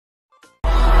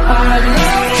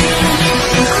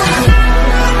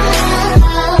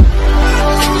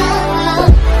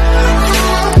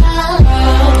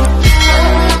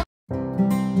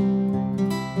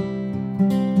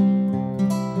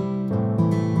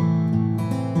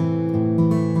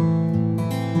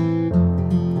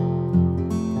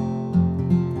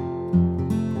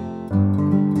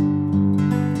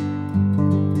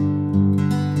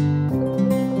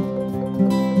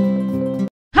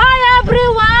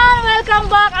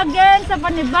again sa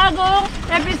panibagong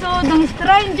episode ng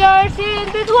Strangers in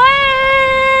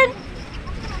Between!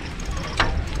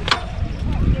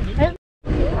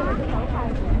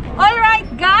 Alright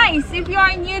guys, if you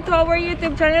are new to our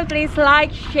YouTube channel, please like,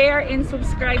 share, and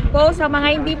subscribe po. Sa mga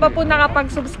hindi pa po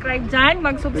nakapag-subscribe dyan,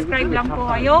 mag-subscribe lang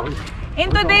po kayo. In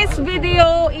today's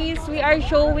video is we are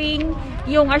showing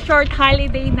yung a short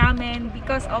holiday namin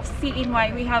because of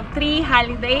CNY. We have 3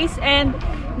 holidays and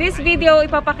this video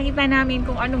ipapakita namin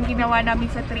kung anong ginawa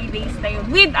namin sa 3 days na yun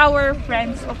with our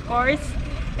friends of course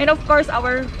and of course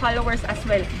our followers as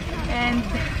well. And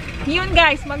yun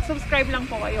guys, mag-subscribe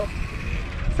lang po kayo.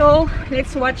 So,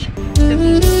 let's watch the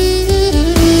video.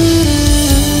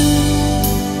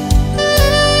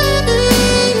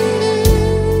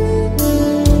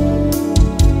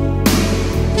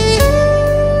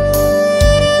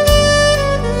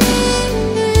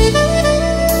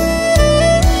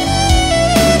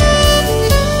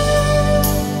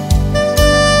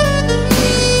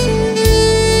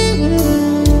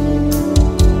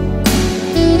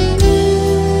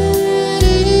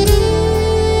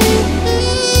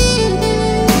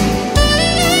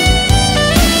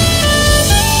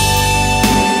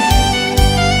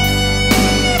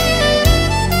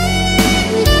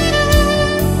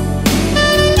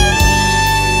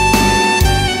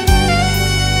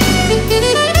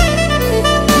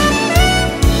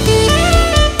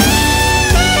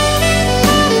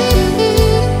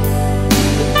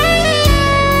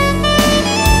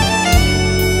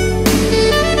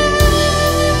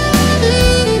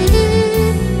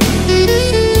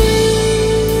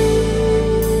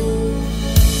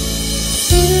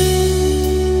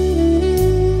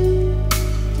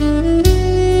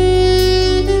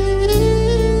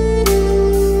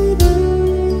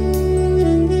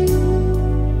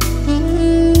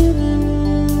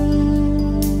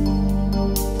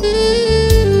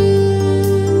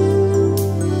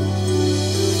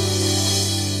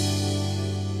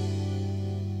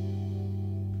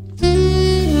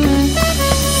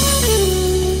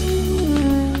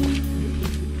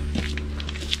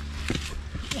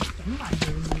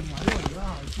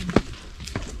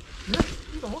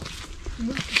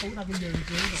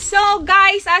 So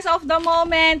guys, as of the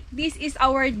moment, this is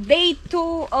our day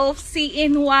 2 of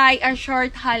CNY, a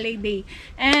short holiday.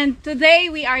 And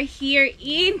today we are here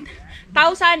in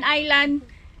Thousand Island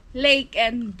Lake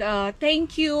and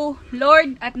thank you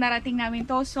Lord at narating namin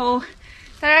to. So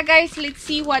tara guys, let's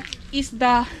see what is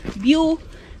the view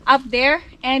up there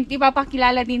and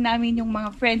ipapakilala din namin yung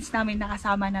mga friends namin na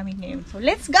kasama namin ngayon. So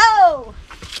let's go!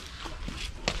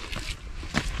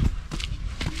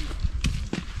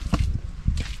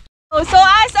 So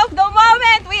as of the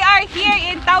moment, we are here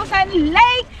in Thousand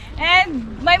Lake and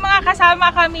may mga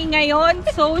kasama kami ngayon.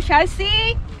 So siya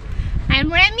si...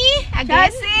 I'm Remy, again.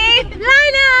 Siya si...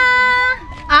 Lana!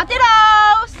 Ate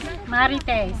Rose!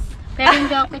 Marites. Pero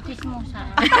hindi ako chismosa.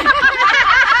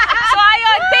 So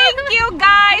ayun, thank you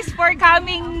guys for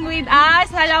coming with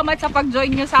us. Salamat sa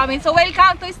pag-join nyo sa amin. So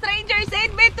welcome to Strangers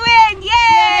in Between!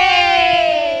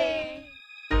 Yay!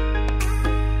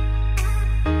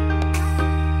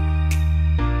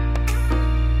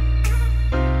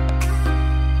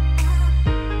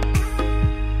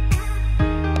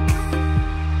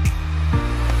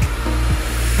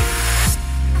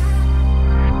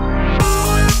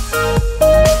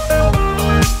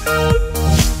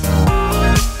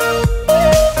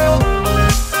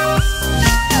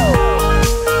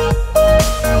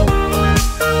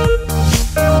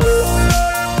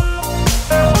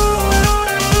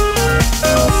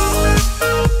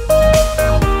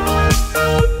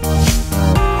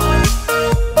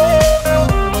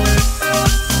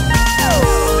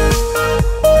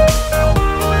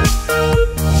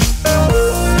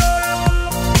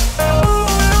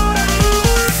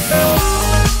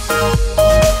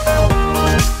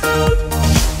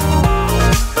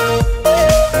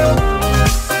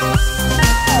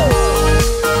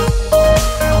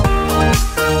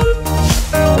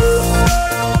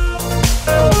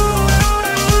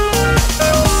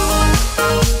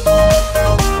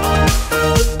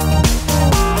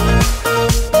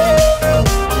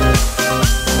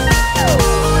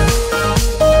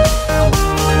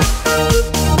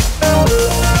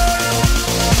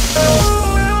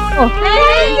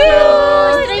 Thank you,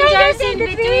 Strangers in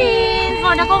Between,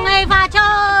 for the Konghay Pachoy!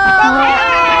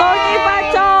 Konghay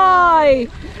Pachoy!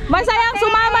 Masayang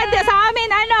sumama sa amin,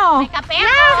 ano? May kape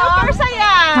ako! Super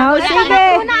saya! Oh,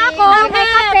 sige! Una ako, may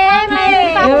kape, may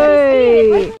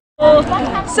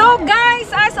So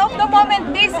guys, as of the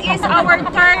moment, this is our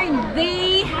 3rd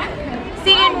day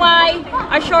CNY,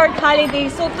 a short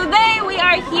holiday. So today we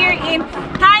are here in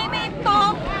Tai Mei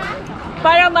Tuk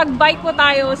para mag-bike po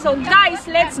tayo. So guys,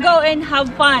 let's go and have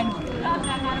fun!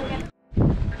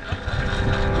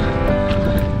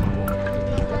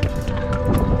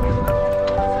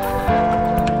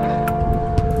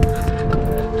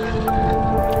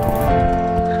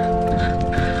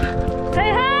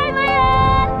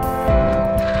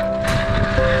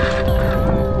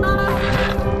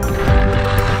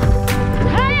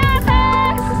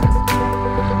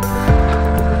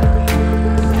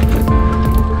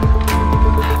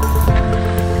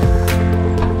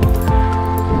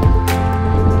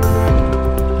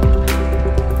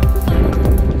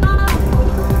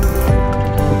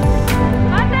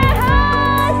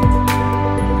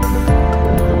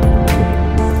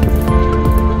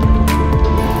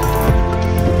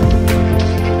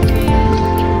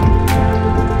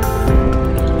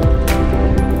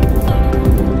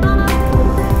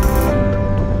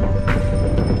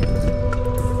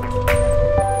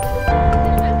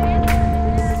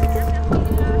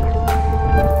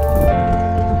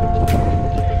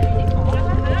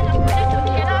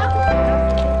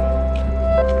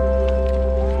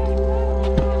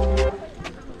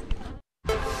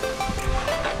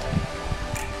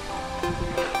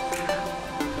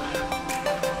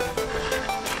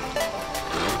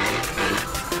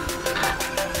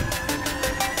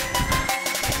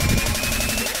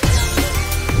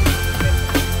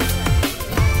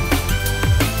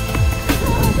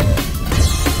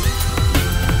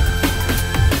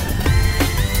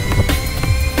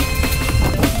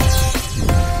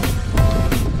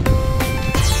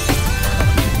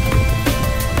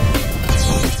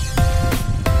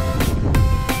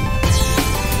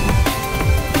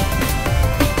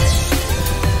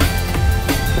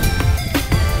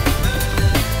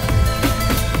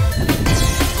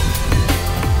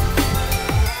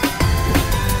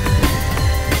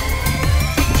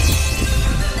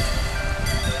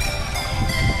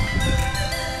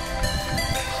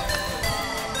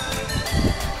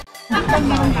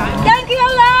 Thank you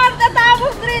Lord!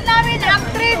 Natapos rin namin ang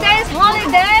 3 days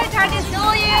holiday, Chinese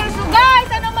New Year. So guys,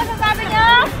 ano masasabi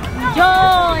niyo?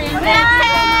 Joy!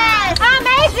 Yes!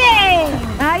 Amazing!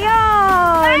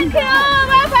 Ayun! Thank you!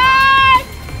 Bye-bye!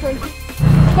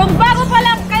 Kung bago